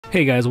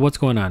Hey guys, what's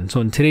going on?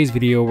 So in today's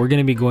video, we're going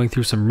to be going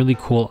through some really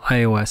cool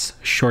iOS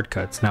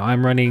shortcuts. Now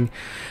I'm running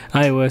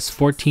iOS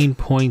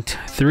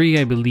 14.3,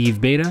 I believe,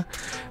 beta.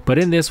 But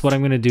in this, what I'm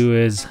going to do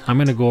is I'm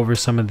going to go over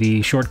some of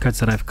the shortcuts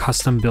that I've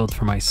custom built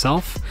for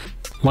myself.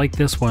 Like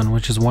this one,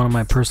 which is one of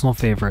my personal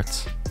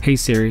favorites. Hey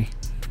Siri,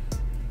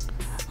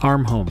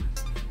 arm home.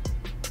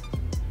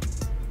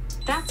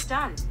 That's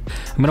done.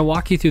 I'm going to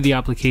walk you through the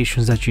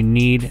applications that you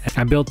need.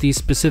 I built these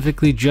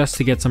specifically just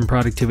to get some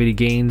productivity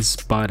gains,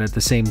 but at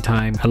the same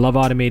time, I love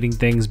automating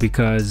things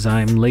because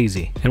I'm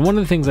lazy. And one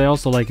of the things I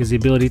also like is the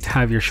ability to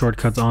have your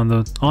shortcuts on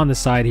the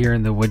side here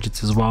in the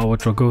widgets as well,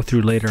 which we'll go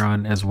through later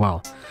on as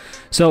well.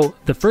 So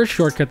the first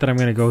shortcut that I'm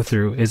going to go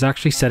through is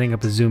actually setting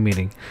up a Zoom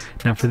meeting.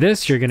 Now for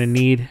this, you're going to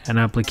need an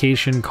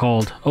application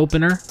called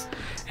Opener.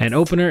 And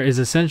Opener is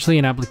essentially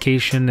an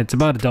application, it's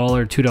about $1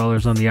 or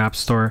 $2 on the App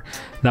Store,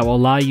 that will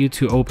allow you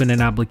to open an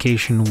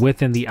application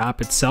within the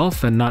app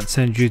itself and not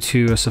send you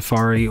to a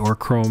Safari or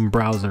Chrome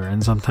browser,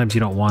 and sometimes you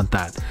don't want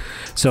that.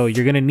 So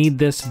you're going to need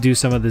this to do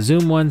some of the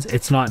Zoom ones.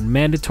 It's not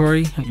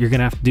mandatory, you're going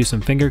to have to do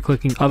some finger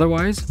clicking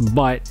otherwise,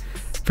 but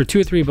for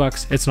 $2 or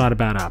 $3, it's not a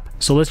bad app.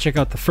 So let's check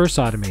out the first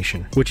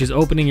automation, which is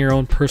opening your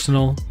own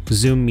personal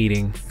Zoom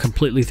meeting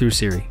completely through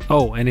Siri.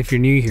 Oh, and if you're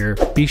new here,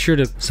 be sure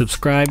to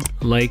subscribe,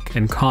 like,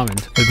 and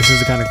comment if this is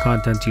the kind of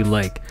content you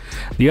like.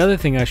 The other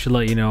thing I should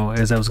let you know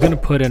is I was going to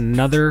put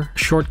another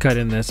shortcut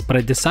in this, but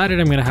I decided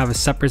I'm going to have a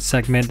separate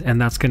segment,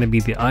 and that's going to be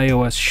the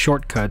iOS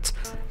shortcuts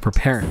for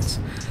parents.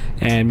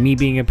 And me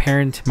being a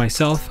parent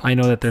myself, I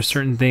know that there's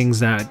certain things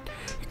that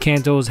you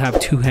can't always have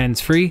two hands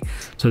free.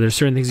 So there's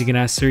certain things you can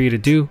ask Siri to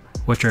do,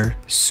 which are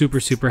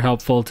super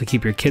helpful to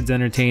keep your kids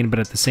entertained, but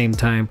at the same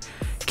time,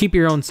 keep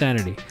your own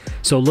sanity.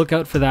 So look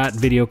out for that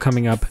video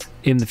coming up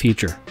in the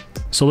future.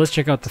 So let's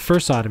check out the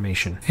first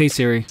automation. Hey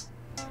Siri,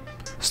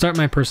 start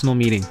my personal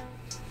meeting.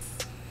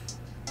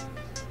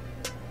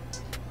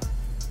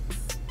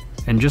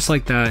 And just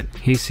like that,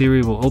 Hey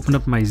Siri will open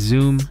up my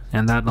Zoom,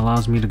 and that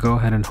allows me to go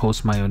ahead and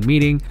host my own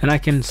meeting. And I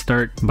can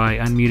start by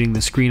unmuting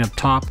the screen up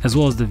top as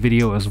well as the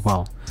video as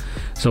well.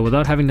 So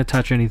without having to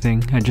touch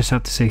anything, I just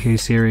have to say Hey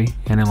Siri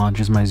and it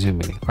launches my Zoom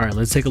meeting. All right,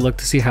 let's take a look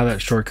to see how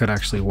that shortcut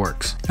actually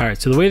works. All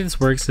right, so the way this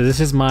works, so this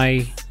is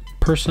my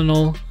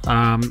personal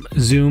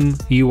Zoom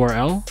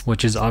URL,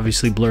 which is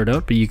obviously blurred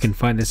out, but you can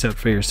find this out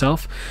for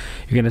yourself.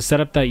 You're going to set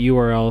up that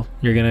URL.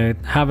 You're going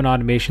to have an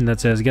automation that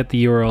says get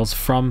the URLs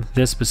from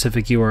this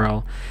specific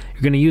URL.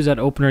 You're going to use that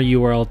opener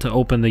URL to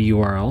open the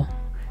URL,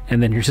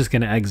 and then you're just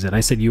going to exit. I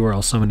said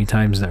URL so many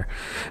times there,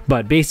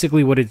 but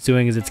basically what it's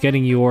doing is it's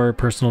getting your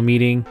personal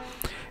meeting.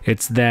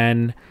 It's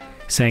then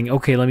saying,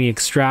 okay, let me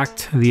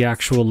extract the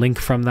actual link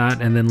from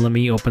that, and then let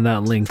me open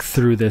that link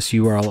through this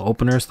URL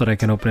opener so that I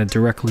can open it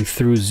directly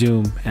through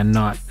Zoom and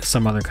not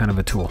some other kind of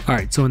a tool. All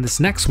right, so in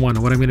this next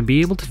one, what I'm going to be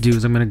able to do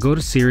is I'm going to go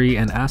to Siri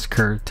and ask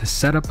her to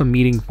set up a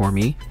meeting for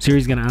me.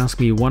 Siri's going to ask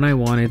me when I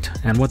want it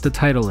and what the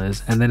title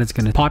is, and then it's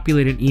going to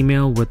populate an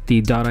email with the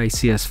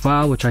 .ics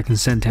file, which I can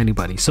send to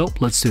anybody. So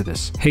let's do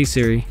this. Hey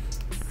Siri,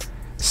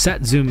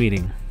 set Zoom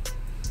meeting.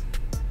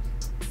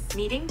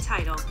 Meeting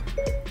title.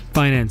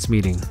 Finance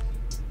meeting.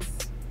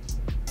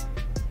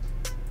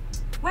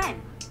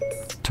 When?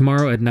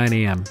 Tomorrow at 9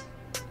 a.m.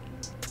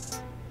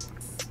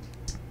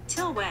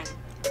 Till when?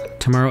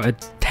 Tomorrow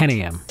at 10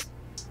 a.m.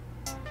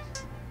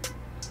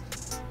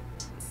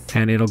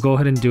 And it'll go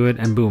ahead and do it,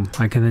 and boom,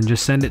 I can then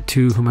just send it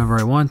to whomever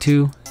I want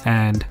to,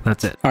 and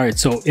that's it. All right,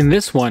 so in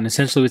this one,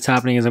 essentially what's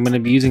happening is I'm going to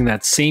be using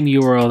that same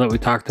URL that we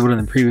talked about in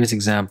the previous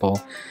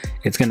example.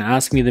 It's going to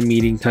ask me the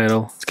meeting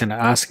title. It's going to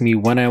ask me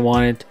when I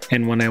want it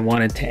and when I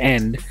want it to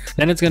end.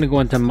 Then it's going to go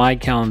into my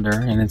calendar,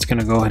 and it's going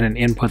to go ahead and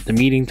input the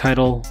meeting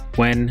title,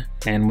 when,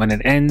 and when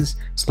it ends,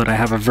 so that I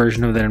have a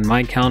version of that in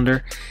my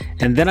calendar.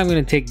 And then I'm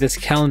going to take this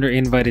calendar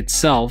invite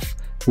itself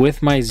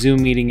with my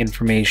Zoom meeting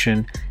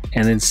information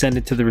and then send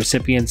it to the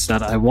recipients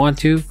that I want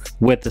to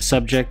with the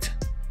subject.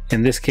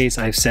 In this case,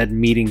 I've said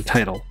meeting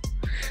title.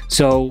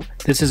 So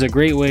this is a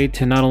great way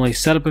to not only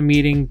set up a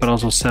meeting, but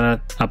also set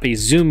up a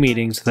Zoom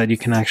meeting so that you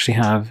can actually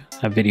have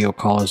a video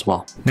call as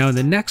well. Now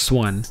the next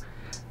one,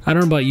 I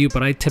don't know about you,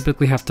 but I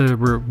typically have to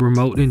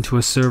remote into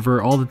a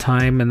server all the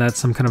time, and that's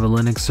some kind of a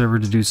Linux server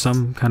to do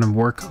some kind of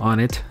work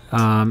on it.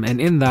 And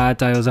in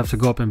that, I always have to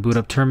go up and boot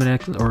up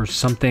Terminix or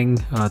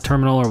something,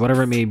 terminal or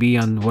whatever it may be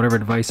on whatever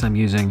device I'm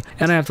using.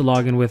 And I have to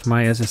log in with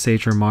my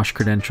SSH or Mosh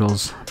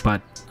credentials,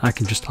 but I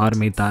can just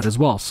automate that as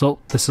well. So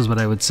this is what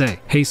I would say.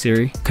 Hey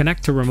Siri,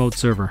 connect to remote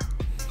server.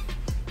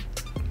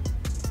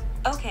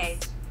 Okay,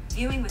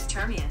 viewing with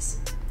Terminus.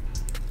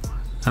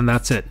 And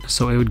that's it.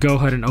 So it would go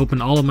ahead and open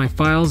all of my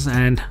files,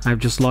 and I've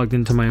just logged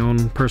into my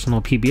own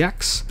personal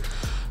PBX.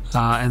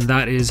 And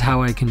that is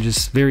how I can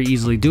just very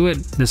easily do it.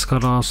 This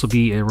could also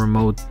be a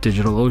remote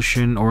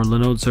DigitalOcean or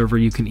Linode server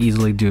you can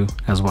easily do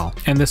as well.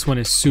 And this one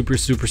is super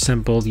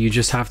simple. You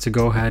just have to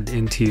go ahead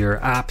into your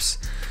apps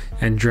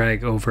and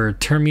drag over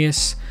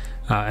Terminus,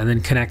 and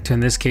then connect to, in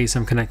this case,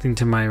 I'm connecting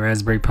to my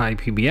Raspberry Pi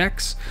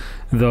PBX,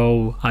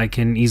 though I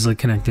can easily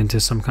connect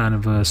into some kind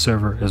of a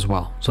server as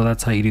well. So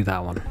that's how you do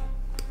that one.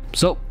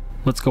 So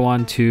let's go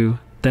on to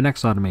the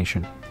next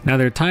automation. Now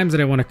there are times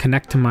that I want to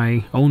connect to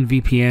my own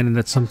VPN, and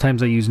that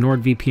sometimes I use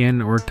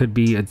NordVPN, or it could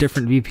be a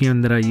different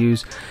VPN that I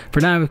use.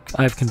 For now,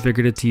 I've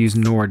configured it to use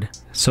Nord.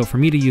 So for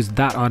me to use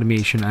that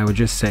automation, I would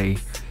just say,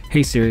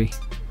 hey Siri,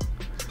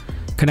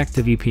 connect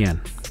to VPN.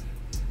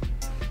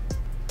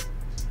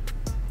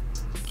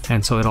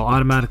 And so it'll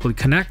automatically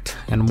connect,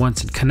 and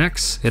once it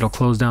connects, it'll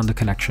close down the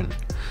connection.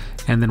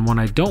 And then when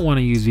I don't want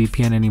to use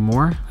VPN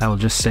anymore, I will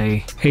just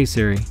say, hey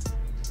Siri,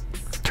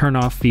 turn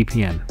off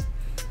VPN.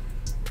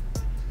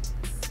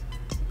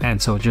 And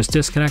so it just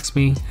disconnects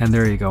me, and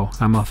there you go,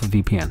 I'm off of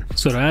VPN.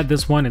 So to add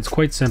this one, it's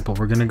quite simple.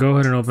 We're gonna go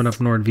ahead and open up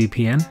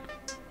NordVPN.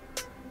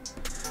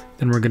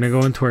 Then we're gonna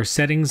go into our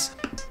settings,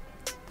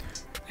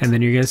 and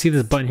then you're gonna see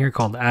this button here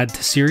called Add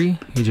to Siri.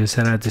 You just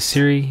hit Add to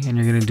Siri, and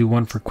you're gonna do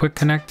one for Quick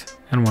Connect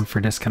and one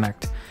for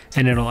Disconnect.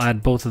 And it'll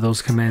add both of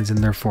those commands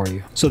in there for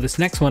you. So this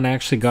next one, I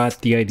actually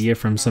got the idea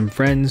from some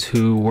friends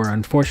who were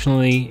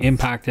unfortunately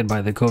impacted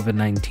by the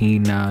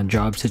COVID-19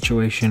 job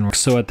situation.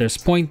 So at this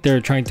point, they're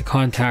trying to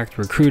contact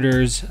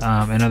recruiters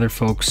and other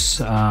folks.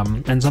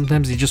 And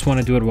sometimes they just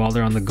want to do it while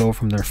they're on the go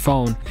from their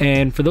phone.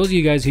 And for those of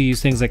you guys who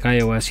use things like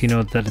iOS, you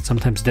know that it's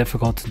sometimes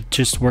difficult to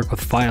just work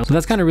with files. So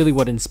that's kind of really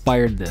what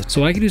inspired this.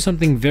 So I can do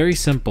something very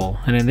simple.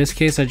 And in this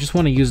case, I just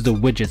want to use the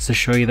widgets to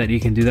show you that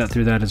you can do that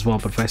through that as well.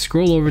 But if I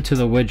scroll over to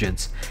the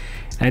widgets,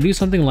 and I do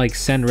something like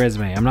send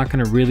resume. I'm not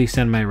going to really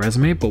send my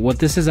resume, but what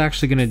this is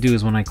actually going to do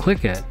is when I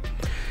click it,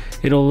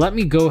 it'll let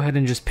me go ahead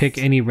and just pick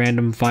any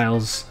random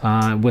files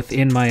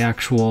within my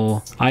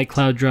actual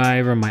iCloud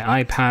drive or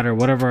my iPad or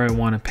whatever I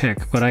want to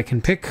pick. But I can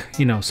pick,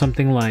 you know,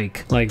 something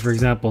like for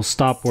example,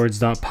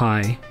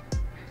 stopwords.py.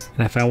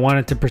 And if I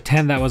wanted to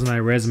pretend that was my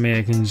resume,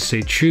 I can just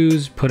say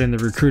choose, put in the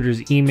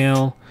recruiter's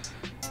email,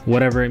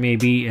 whatever it may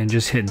be, and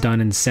just hit done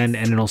and send,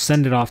 and it'll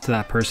send it off to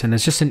that person.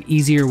 It's just an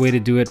easier way to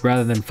do it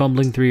rather than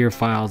fumbling through your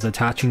files,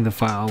 attaching the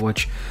file,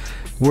 which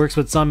works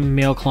with some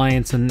mail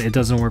clients and it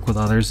doesn't work with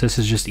others. This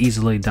is just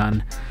easily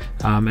done,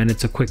 and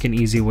it's a quick and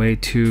easy way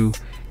to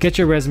get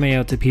your resume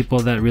out to people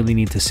that really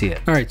need to see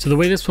it. All right, so the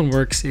way this one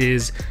works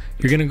is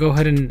you're gonna go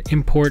ahead and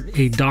import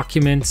a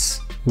documents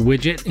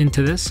widget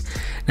into this.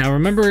 Now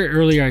remember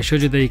earlier I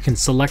showed you that you can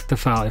select the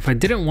file. If I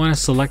didn't want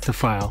to select the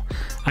file,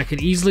 I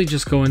could easily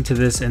just go into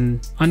this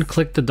and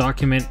unclick the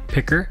document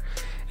picker,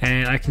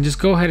 and I can just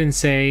go ahead and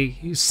say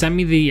send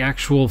me the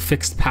actual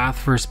fixed path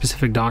for a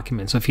specific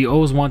document. So if you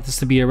always want this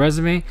to be a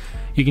resume,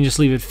 you can just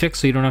leave it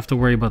fixed so you don't have to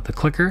worry about the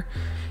clicker,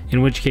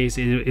 in which case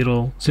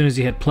it'll, as soon as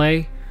you hit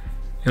play,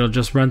 it'll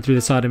just run through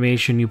this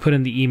automation. You put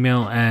in the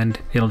email and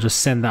it'll just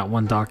send that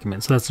one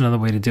document. So that's another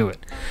way to do it.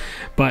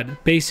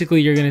 But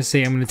basically you're gonna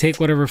say, I'm gonna take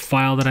whatever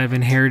file that I've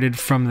inherited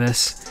from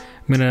this,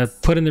 I'm gonna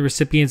put in the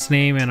recipient's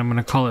name, and I'm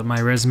gonna call it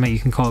my resume. You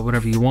can call it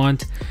whatever you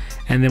want.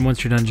 And then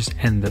once you're done, just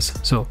end this.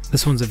 So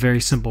this one's a very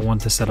simple one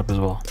to set up as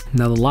well.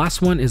 Now the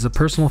last one is a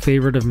personal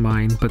favorite of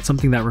mine, but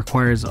something that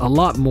requires a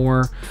lot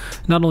more,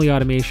 not only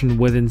automation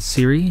within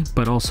Siri,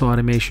 but also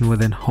automation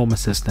within Home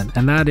Assistant.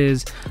 And that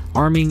is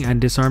arming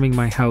and disarming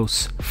my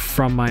house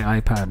from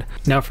my iPad.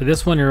 Now for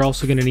this one, you're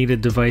also gonna need a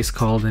device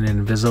called an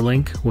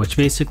Invisalink, which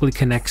basically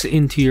connects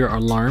into your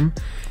alarm,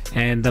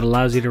 and that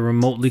allows you to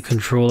remotely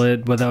control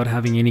it without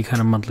having any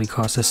kind of monthly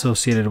cost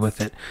associated with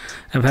it.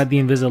 I've had the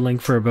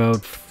Invisalink for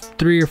about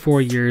 3 or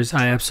 4 years.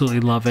 I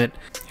absolutely love it.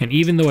 And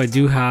even though I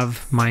do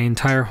have my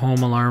entire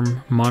home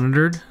alarm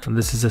monitored,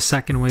 this is a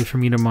second way for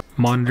me to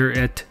monitor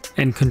it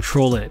and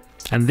control it.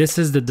 And this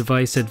is the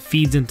device that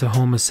feeds into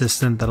Home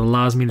Assistant that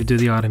allows me to do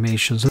the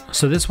automations.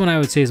 So this one I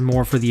would say is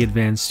more for the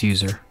advanced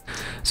user.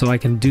 So I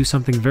can do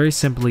something very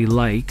simply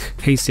like,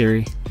 hey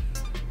Siri,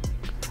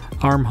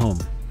 arm home.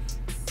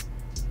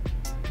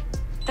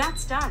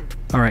 That's done.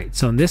 All right,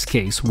 so in this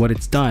case, what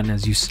it's done,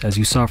 as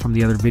you saw from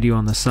the other video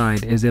on the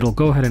side, is it'll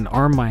go ahead and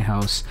arm my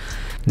house.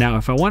 Now,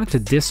 if I wanted to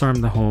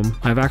disarm the home,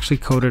 I've actually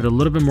coded a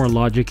little bit more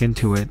logic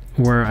into it,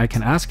 where I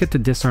can ask it to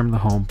disarm the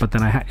home, but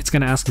then it's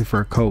gonna ask me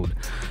for a code.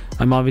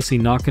 I'm obviously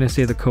not gonna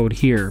say the code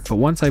here, but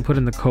once I put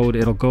in the code,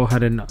 it'll go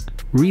ahead and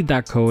read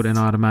that code and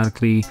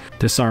automatically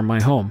disarm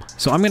my home.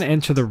 So I'm gonna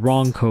enter the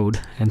wrong code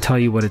and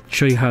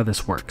show you how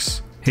this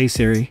works. Hey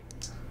Siri,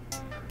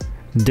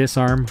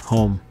 disarm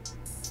home.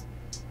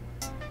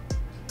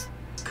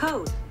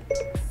 Code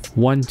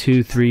 1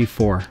 2 3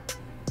 4.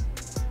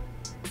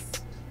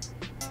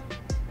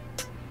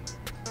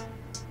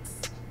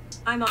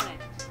 I'm on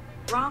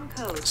it. Wrong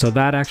code. So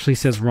that actually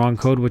says wrong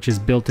code, which is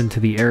built into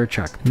the error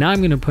check. Now I'm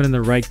going to put in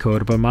the right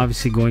code, but I'm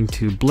obviously going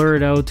to blur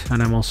it out,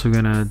 and I'm also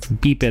going to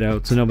beep it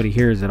out so nobody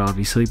hears it,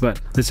 obviously,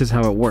 but this is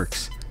how it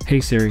works. Hey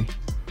Siri,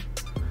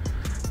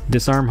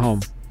 disarm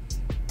home.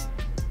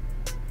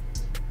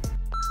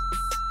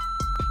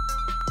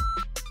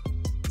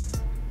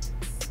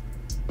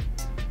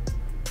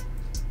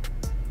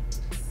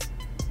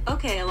 Okay.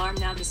 Okay, alarm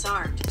now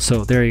disarmed.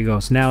 So there you go.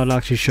 So now it'll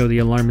actually show the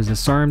alarm is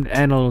disarmed,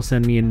 and it'll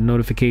send me a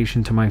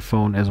notification to my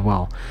phone as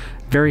well.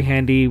 Very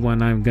handy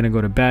when I'm gonna go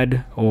to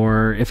bed,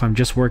 or if I'm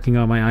just working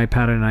on my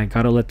iPad and I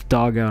gotta let the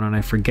dog out and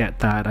I forget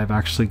that I've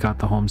actually got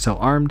the home cell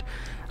armed.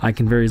 I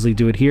can very easily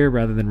do it here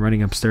rather than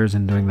running upstairs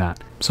and doing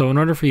that. So in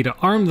order for you to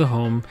arm the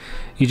home,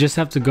 you just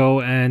have to go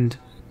and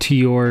to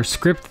your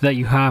script that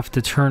you have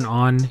to turn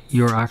on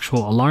your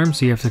actual alarm.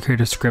 So you have to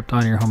create a script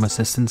on your Home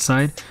Assistant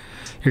side.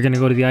 You're going to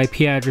go to the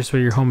IP address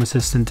where your Home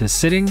Assistant is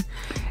sitting,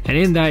 and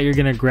in that you're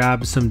going to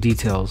grab some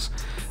details.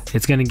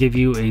 It's going to give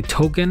you a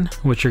token,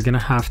 which you're going to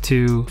have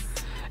to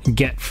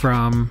get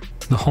from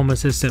the Home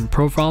Assistant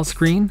profile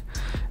screen.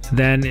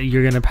 Then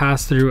you're going to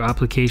pass through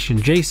application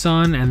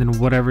JSON and then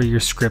whatever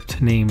your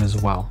script name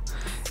as well.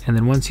 And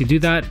then once you do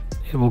that,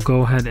 it will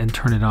go ahead and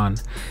turn it on.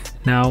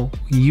 Now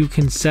you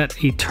can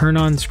set a turn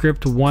on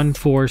script, one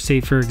for,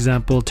 say for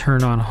example,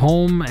 turn on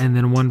home, and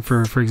then one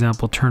for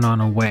example, turn on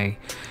away.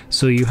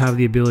 So you have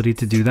the ability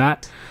to do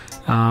that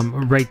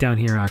right down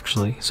here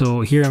actually.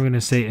 So here I'm going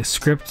to say a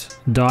script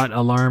dot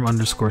alarm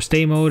underscore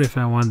stay mode. If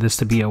I want this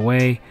to be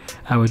away,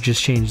 I would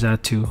just change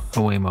that to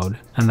away mode,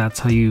 and that's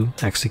how you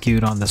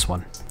execute on this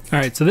one. All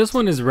right, so this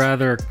one is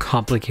rather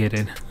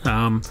complicated.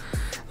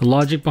 The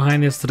logic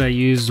behind this that I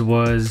used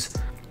was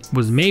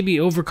maybe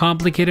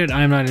overcomplicated.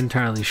 I'm not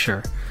entirely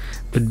sure,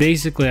 but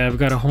basically I've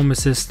got a Home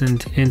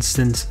Assistant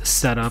instance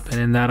set up, and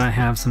in that I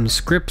have some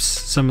scripts.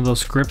 Some of those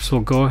scripts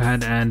will go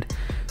ahead and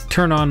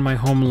turn on my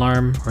home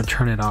alarm or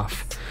turn it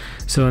off.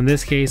 So in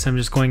this case, I'm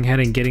just going ahead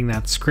and getting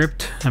that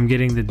script. I'm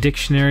getting the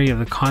dictionary of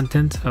the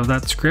content of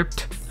that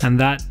script, and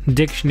that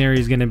dictionary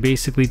is going to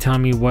basically tell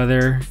me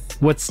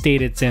what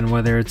state it's in,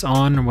 whether it's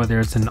on, or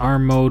whether it's in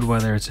arm mode,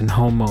 whether it's in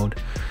home mode.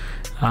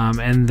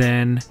 And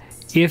then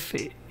if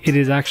it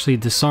is actually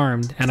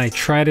disarmed and I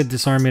try to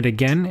disarm it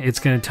again, it's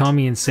going to tell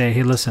me and say,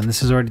 hey, listen,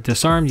 this is already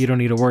disarmed. You don't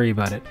need to worry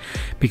about it.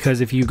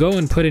 Because if you go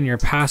and put in your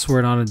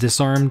password on a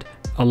disarmed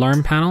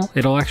alarm panel,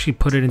 it'll actually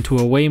put it into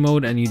away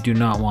mode, and you do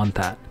not want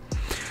that.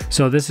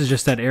 So this is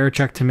just that error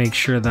check to make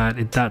sure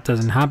that that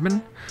doesn't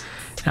happen.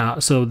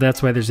 So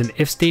that's why there's an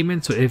if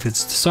statement. So if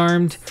it's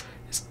disarmed,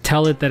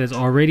 tell it that it's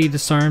already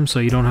disarmed, so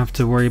you don't have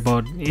to worry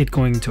about it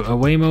going to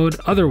away mode.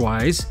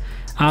 Otherwise,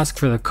 ask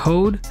for the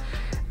code.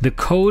 The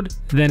code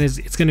then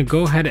it's going to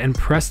go ahead and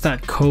press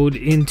that code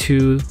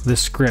into the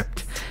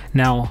script.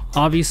 Now,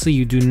 obviously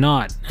you do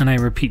not, and I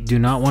repeat, do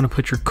not want to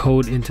put your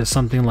code into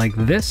something like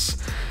this.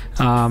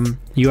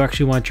 You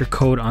actually want your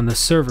code on the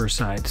server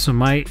side. So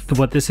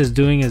what this is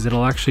doing is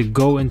it'll actually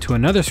go into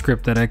another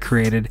script that I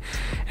created,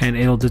 and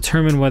it'll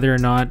determine whether or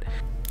not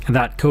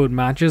that code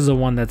matches the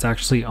one that's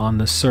actually on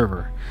the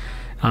server.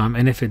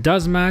 And if it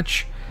does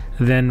match,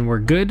 then we're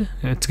good.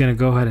 It's going to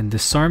go ahead and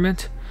disarm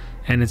it,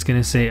 and it's going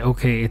to say,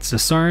 okay, it's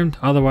disarmed.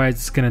 Otherwise,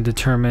 it's going to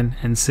determine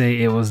and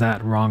say it was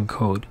that wrong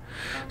code.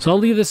 So I'll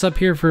leave this up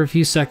here for a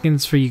few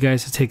seconds for you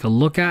guys to take a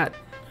look at.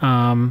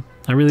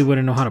 I really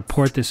wouldn't know how to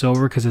port this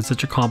over because it's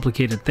such a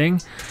complicated thing,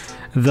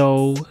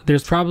 though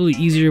there's probably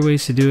easier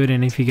ways to do it,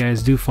 and if you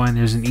guys do find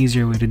there's an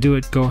easier way to do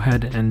it, go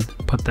ahead and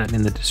put that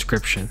in the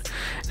description.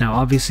 Now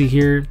obviously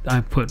here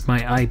I put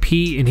my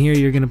IP, and here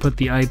you're going to put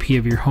the IP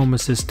of your Home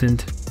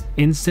Assistant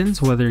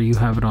instance, whether you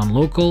have it on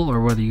local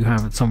or whether you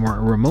have it somewhere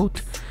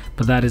remote,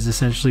 but that is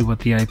essentially what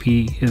the IP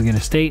is going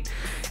to state.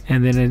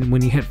 And then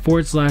when you hit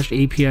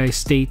 /API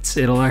states,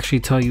 it'll actually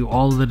tell you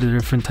all of the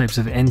different types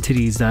of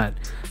entities that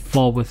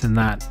fall within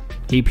that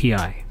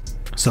API.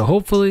 So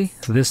hopefully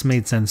this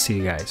made sense to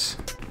you guys.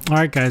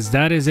 Alright guys,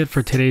 that is it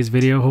for today's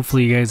video.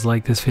 Hopefully you guys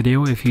liked this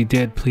video. If you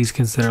did, please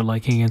consider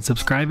liking and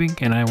subscribing,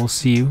 and I will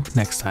see you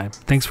next time.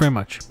 Thanks very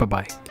much. Bye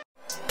bye.